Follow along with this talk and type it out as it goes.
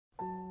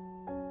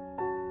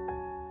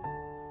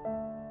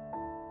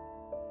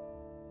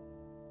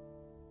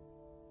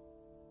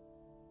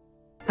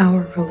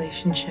Our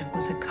relationship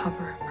was a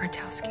cover,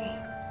 Bartowski.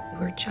 We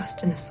were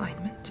just an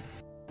assignment.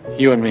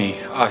 You and me,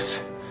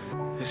 us.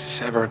 Is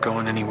this ever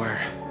going anywhere?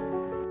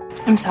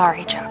 I'm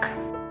sorry, Chuck.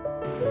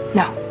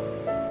 No.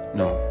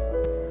 No.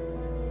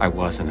 I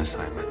was an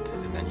assignment,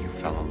 and then you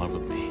fell in love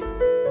with me.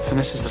 And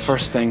this is the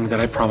first thing that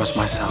I promised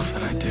myself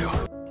that I'd do.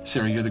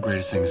 Sarah, you're the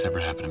greatest thing that's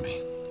ever happened to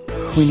me.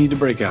 We need to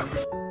break up.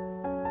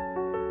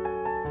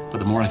 But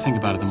the more I think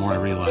about it, the more I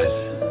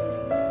realize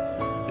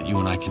that you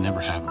and I can never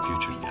have a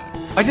future together.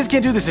 I just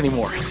can't do this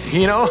anymore,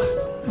 you know?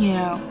 You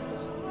know,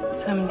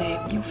 someday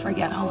you'll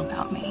forget all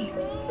about me.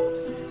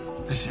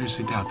 I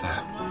seriously doubt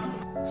that.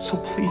 So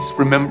please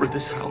remember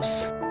this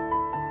house.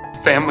 The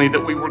family that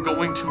we were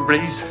going to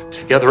raise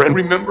together, and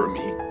remember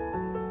me.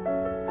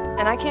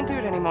 And I can't do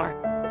it anymore.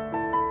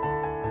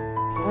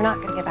 We're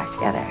not gonna get back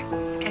together.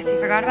 Guess you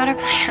forgot about our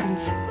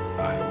plans.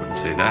 I wouldn't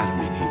say that. I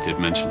mean, he did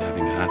mention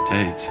having a hot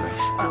date, so...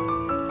 Well,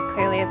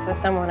 clearly it's with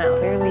someone else.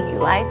 Clearly you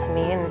lied to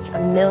me in a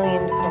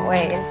million different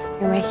ways.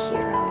 You're my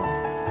hero,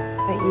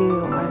 but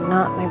you are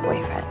not my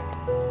boyfriend.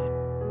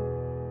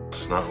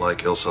 It's not like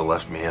Ilsa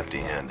left me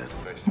empty-handed.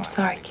 I'm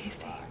sorry,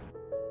 Casey.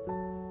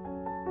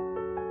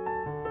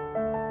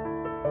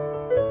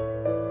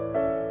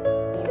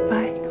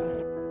 Goodbye.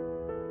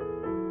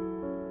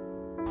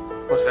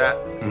 What's that?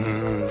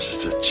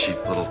 Just a cheap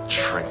little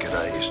trinket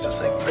I used to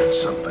think meant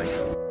something.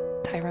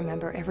 I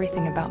remember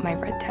everything about my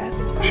red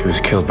test. She was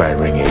killed by a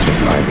ring agent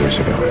 5 years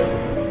ago.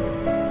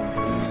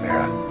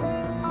 Sarah,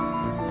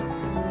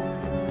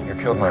 you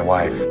killed my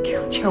wife.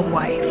 Killed your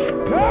wife.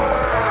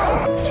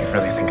 Did you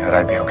really think that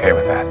I'd be okay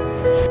with that?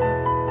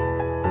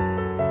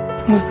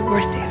 It was the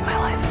worst day of my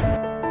life.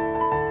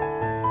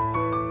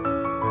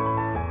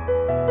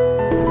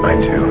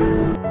 Mine too.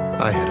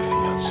 I had a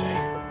fiancée.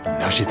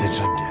 Now she thinks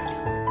I'm dead.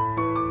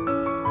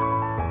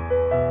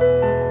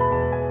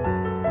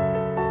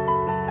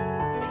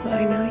 Do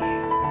I know you?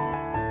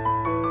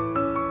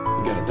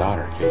 You got a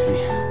daughter, Casey. I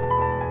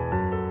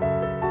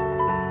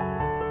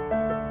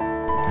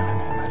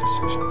made my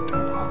decision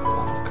between love and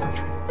love of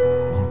country a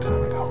long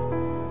time ago.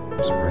 It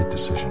was the right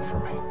decision for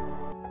me.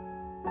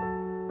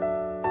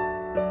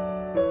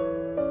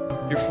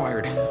 You're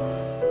fired.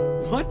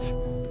 What?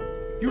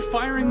 You're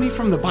firing me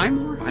from the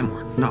Bymore?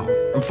 Bymore? No.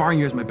 I'm firing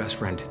you as my best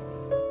friend.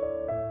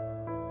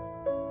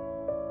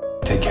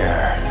 Take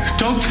care.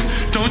 Don't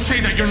say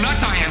that. You're not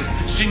Diane.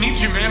 She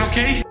needs you, man,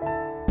 okay?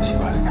 She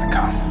wasn't gonna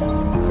come.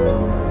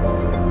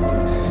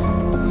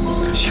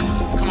 She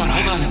wasn't. Come on,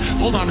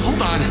 hold on.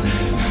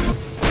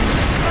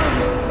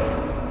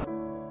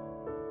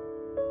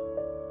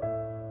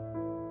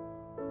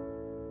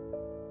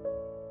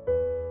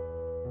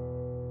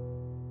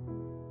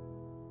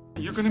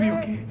 You're gonna be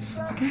okay,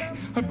 okay?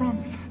 I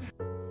promise.